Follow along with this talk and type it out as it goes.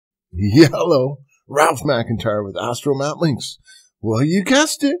Hello, Ralph McIntyre with Astromap Links. Well, you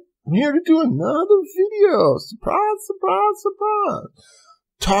guessed it. I'm here to do another video. Surprise, surprise, surprise.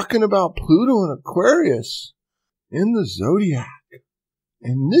 Talking about Pluto and Aquarius in the zodiac.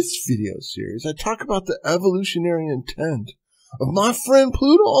 In this video series, I talk about the evolutionary intent of my friend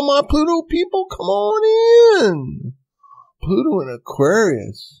Pluto. All my Pluto people, come on in. Pluto and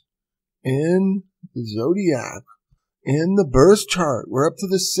Aquarius in the zodiac. In the birth chart, we're up to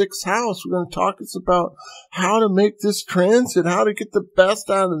the 6th house. We're going to talk about how to make this transit, how to get the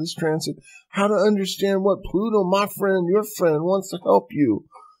best out of this transit, how to understand what Pluto, my friend, your friend, wants to help you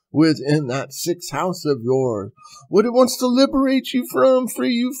with in that 6th house of yours. What it wants to liberate you from,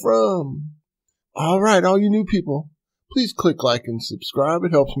 free you from. All right, all you new people, please click like and subscribe.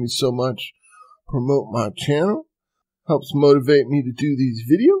 It helps me so much promote my channel, helps motivate me to do these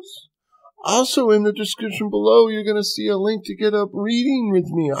videos. Also, in the description below, you're going to see a link to get a reading with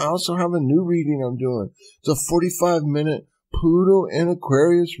me. I also have a new reading I'm doing. It's a 45-minute Pluto and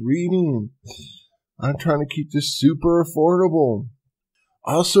Aquarius reading. I'm trying to keep this super affordable.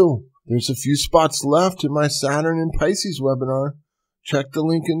 Also, there's a few spots left in my Saturn and Pisces webinar. Check the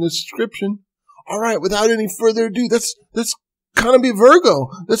link in the description. All right, without any further ado, let's kind of be Virgo.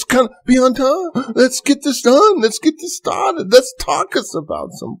 Let's kind of be on time. Let's get this done. Let's get this started. Let's talk us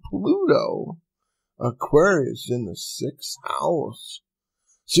about some Pluto Aquarius in the 6th house.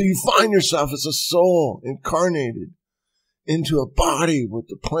 So you find yourself as a soul incarnated into a body with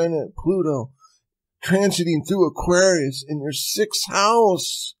the planet Pluto transiting through Aquarius in your 6th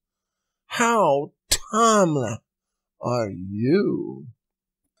house. How timely are you?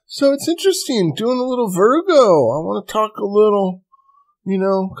 So it's interesting doing a little Virgo. I want to talk a little,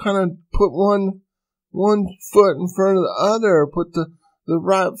 kind of put one foot in front of the other, put the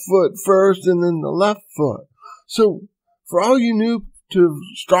right foot first and then the left foot. So for all you new to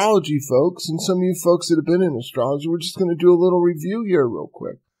astrology folks and some of you folks that have been in astrology, we're just going to do a little review here real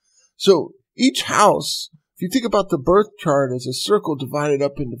quick. So each house, if you think about the birth chart as a circle divided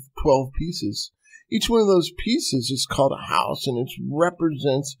up into 12 pieces, each one of those pieces is called a house, and it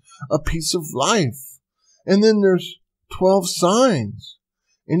represents a piece of life. And then there's 12 signs,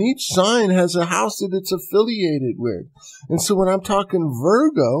 and each sign has a house that it's affiliated with. And so when I'm talking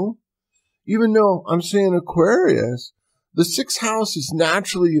Virgo, even though I'm saying Aquarius, the 6th house is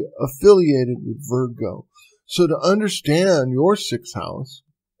naturally affiliated with Virgo. So to understand your 6th house,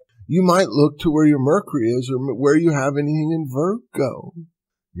 you might look to where your Mercury is or where you have anything in Virgo,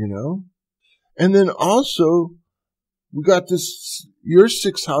 And then also, we got this, your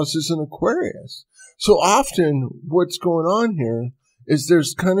 6th house is in Aquarius. So often, what's going on here is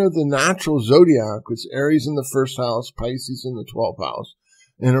there's kind of the natural zodiac, with Aries in the 1st house, Pisces in the 12th house,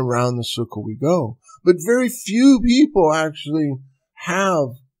 and around the circle we go. But very few people actually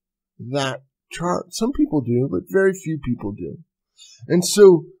have that chart. Some people do, but very few people do. And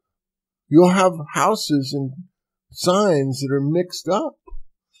so, you'll have houses and signs that are mixed up.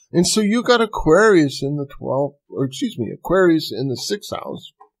 And so you got Aquarius in the Aquarius in the 6th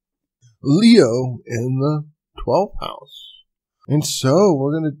house, Leo in the 12th house. And so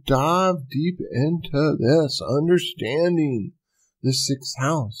we're going to dive deep into this, understanding the 6th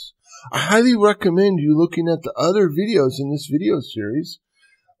house. I highly recommend you looking at the other videos in this video series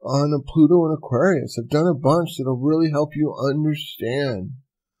on Pluto and Aquarius. I've done a bunch that'll really help you understand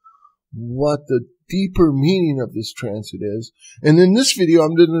what the deeper meaning of this transit is. And in this video,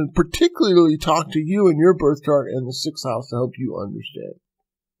 I'm going to particularly talk to you and your birth chart and the 6th house to help you understand.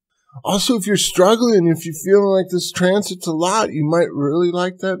 Also, if you're struggling, if you're feeling like this transit's a lot, you might really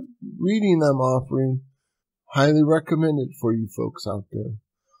like that reading I'm offering. Highly recommend it for you folks out there.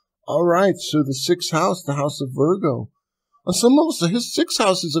 All right, so the 6th house, the house of Virgo. On some levels, his 6th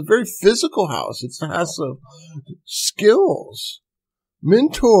house is a very physical house. It's the house of skills.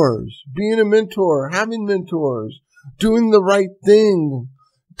 Mentors, being a mentor, having mentors, doing the right thing,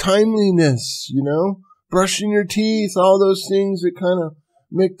 timeliness, brushing your teeth, all those things that kind of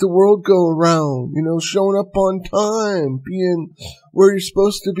make the world go around, showing up on time, being where you're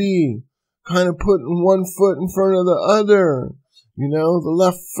supposed to be, kind of putting one foot in front of the other, the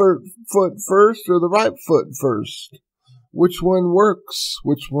left foot first or the right foot first. Which one works?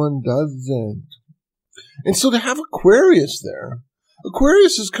 Which one doesn't? And so to have Aquarius there,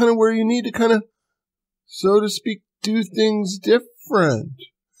 Aquarius is kind of where you need to kind of, so to speak, do things different.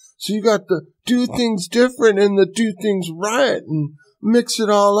 So you got the do things different and the do things right and mix it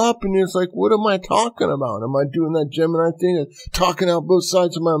all up. And it's like, what am I talking about? Am I doing that Gemini thing of talking out both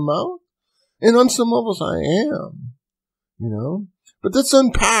sides of my mouth? And on some levels I am, But let's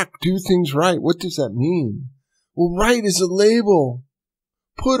unpack do things right. What does that mean? Well, right is a label.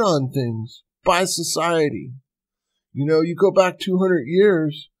 put on things by society. You know, you go back 200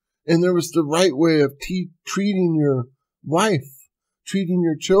 years, and there was the right way of treating your wife, treating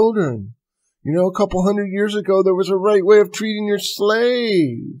your children. You know, a couple hundred years ago, there was a right way of treating your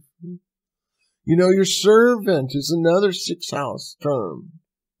slave. You know, your servant is another sixth house term.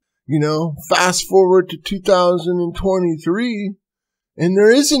 You know, fast forward to 2023, and there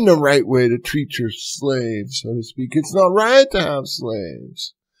isn't a right way to treat your slaves, so to speak. It's not right to have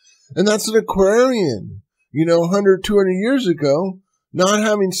slaves. And that's an Aquarian. You know, 100, 200 years ago, not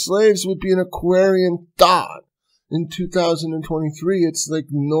having slaves would be an Aquarian thought. In 2023, it's like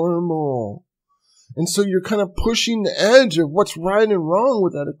normal. And so you're kind of pushing the edge of what's right and wrong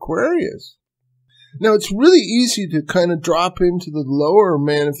with that Aquarius. Now, it's really easy to kind of drop into the lower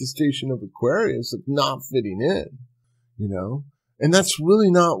manifestation of Aquarius of not fitting in, you know. And that's really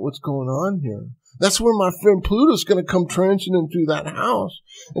not what's going on here. That's where my friend Pluto's going to come transiting through that house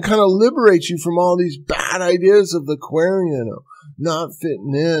and kind of liberate you from all these bad ideas of the Aquarian, of not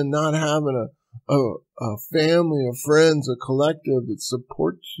fitting in, not having a family, of friends, a collective that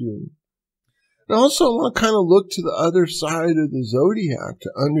supports you. And also, I want to kind of look to the other side of the zodiac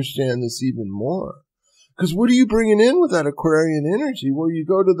to understand this even more. Because what are you bringing in with that Aquarian energy? Well, you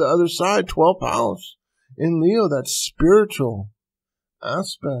go to the other side, 12th house. In Leo, that's spiritual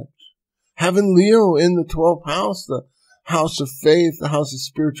aspect. Having Leo in the 12th house, the house of faith, the house of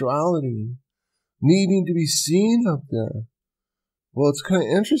spirituality, needing to be seen up there. Well, it's kind of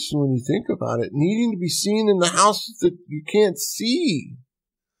interesting when you think about it. Needing to be seen in the house that you can't see.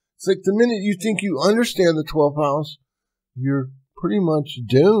 It's like the minute you think you understand the 12th house, you're pretty much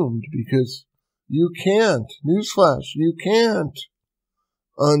doomed because you can't. Newsflash, you can't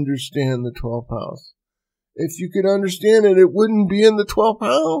understand the 12th house. If you could understand it, it wouldn't be in the 12th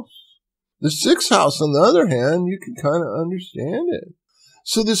house. The 6th house, on the other hand, you can kind of understand it.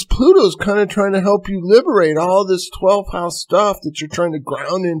 So this Pluto's kind of trying to help you liberate all this 12th house stuff that you're trying to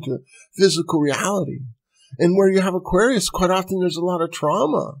ground into physical reality. And where you have Aquarius, quite often there's a lot of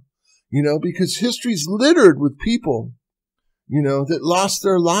trauma, you know, because history's littered with people, you know, that lost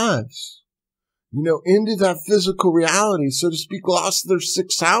their lives, you know, into that physical reality, so to speak, lost their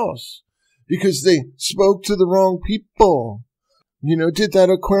 6th house because they spoke to the wrong people, you know, did that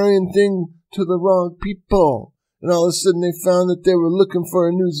Aquarian thing to the wrong people. And all of a sudden they found that they were looking for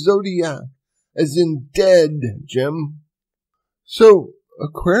a new zodiac, as in dead, Jim. So,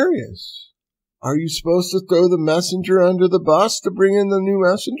 Aquarius, are you supposed to throw the messenger under the bus to bring in the new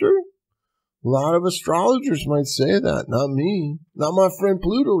messenger? A lot of astrologers might say that, not me, not my friend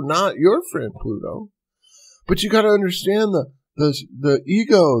Pluto, not your friend Pluto. But you got to understand the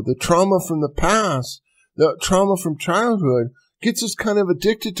ego, the trauma from the past, the trauma from childhood gets us kind of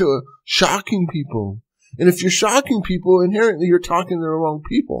addicted to shocking people. And if you're shocking people, inherently you're talking to the wrong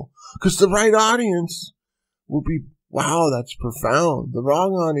people. Because the right audience will be, wow, that's profound. The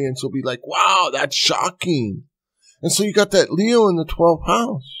wrong audience will be like, wow, that's shocking. And so you got that Leo in the 12th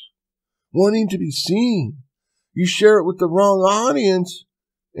house, wanting to be seen. You share it with the wrong audience,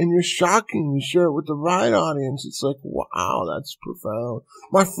 and you're shocking. You share it with the right audience. It's like, wow, that's profound.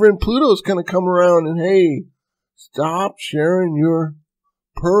 My friend Pluto's going to come around and, hey, stop sharing your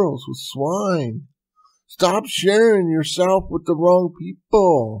pearls with swine. Stop sharing yourself with the wrong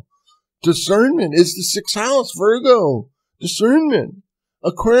people. Discernment is the 6th house, Virgo. Discernment.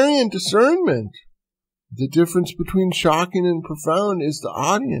 Aquarian discernment. The difference between shocking and profound is the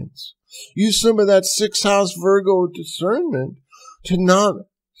audience. Use some of that 6th house Virgo discernment to not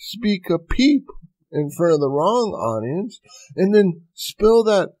speak a peep in front of the wrong audience, and then spill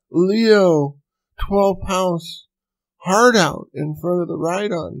that Leo 12th house heart out in front of the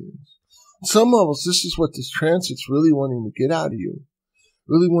right audience. On some levels, this is what this transit's really wanting to get out of you,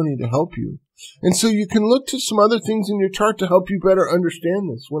 really wanting to help you. And so you can look to some other things in your chart to help you better understand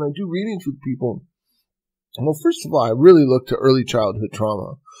this. When I do readings with people, well, first of all, I really look to early childhood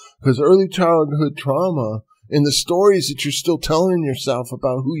trauma, because early childhood trauma and the stories that you're still telling yourself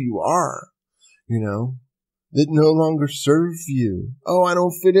about who you are, you know, that no longer serve you. Oh, I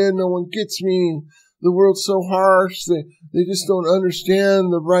don't fit in. No one gets me. The world's so harsh. They just don't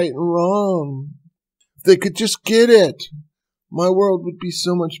understand the right and wrong. If they could just get it, my world would be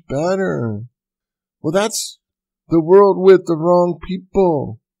so much better. Well, that's the world with the wrong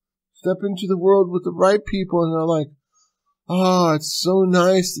people. Step into the world with the right people, and they're like, oh, it's so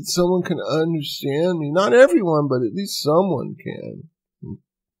nice that someone can understand me. Not everyone, but at least someone can.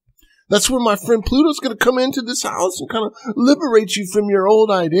 That's where my friend Pluto's going to come into this house and kind of liberate you from your old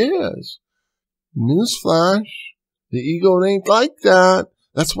ideas. Newsflash, the ego ain't like that.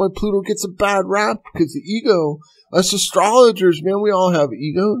 That's why Pluto gets a bad rap, because the ego, us astrologers, man, we all have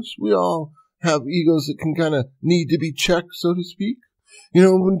egos. We all have egos that can kind of need to be checked, so to speak. You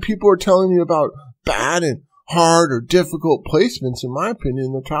know, when people are telling you about bad and hard or difficult placements, in my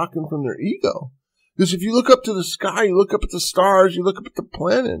opinion, they're talking from their ego. Because if you look up to the sky, you look up at the stars, you look up at the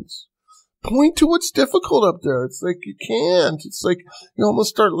planets, point to what's difficult up there. It's like you can't. It's like you almost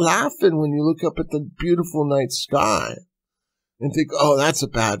start laughing when you look up at the beautiful night sky and think, oh, that's a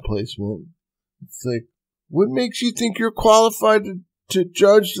bad placement. It's like, what makes you think you're qualified to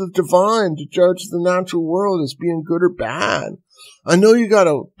judge the divine, to judge the natural world as being good or bad? I know you got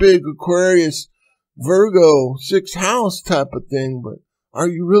a big Aquarius, Virgo, 6th house type of thing, but are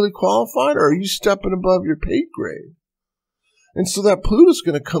you really qualified, or are you stepping above your pay grade? And so that Pluto's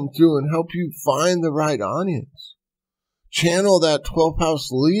going to come through and help you find the right audience. Channel that 12th house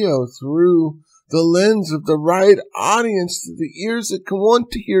Leo through the lens of the right audience, to the ears that can want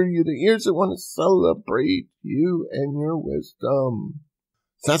to hear you, the ears that want to celebrate you and your wisdom.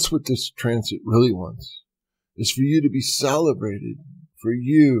 That's what this transit really wants, is for you to be celebrated for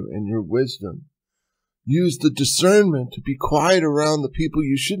you and your wisdom. Use the discernment to be quiet around the people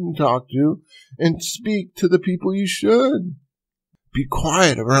you shouldn't talk to and speak to the people you should. Be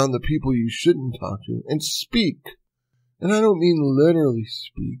quiet around the people you shouldn't talk to and speak. And I don't mean literally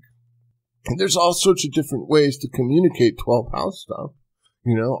speak. And there's all sorts of different ways to communicate 12th house stuff.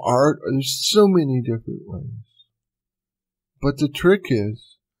 You know, art, there's so many different ways. But the trick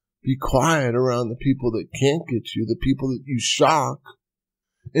is, be quiet around the people that can't get you, the people that you shock,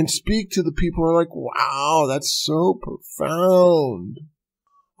 and speak to the people who are like, wow, that's so profound.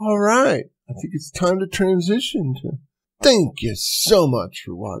 All right, I think it's time to transition to. Thank you so much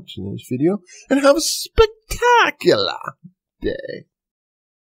for watching this video, and have a spectacular day.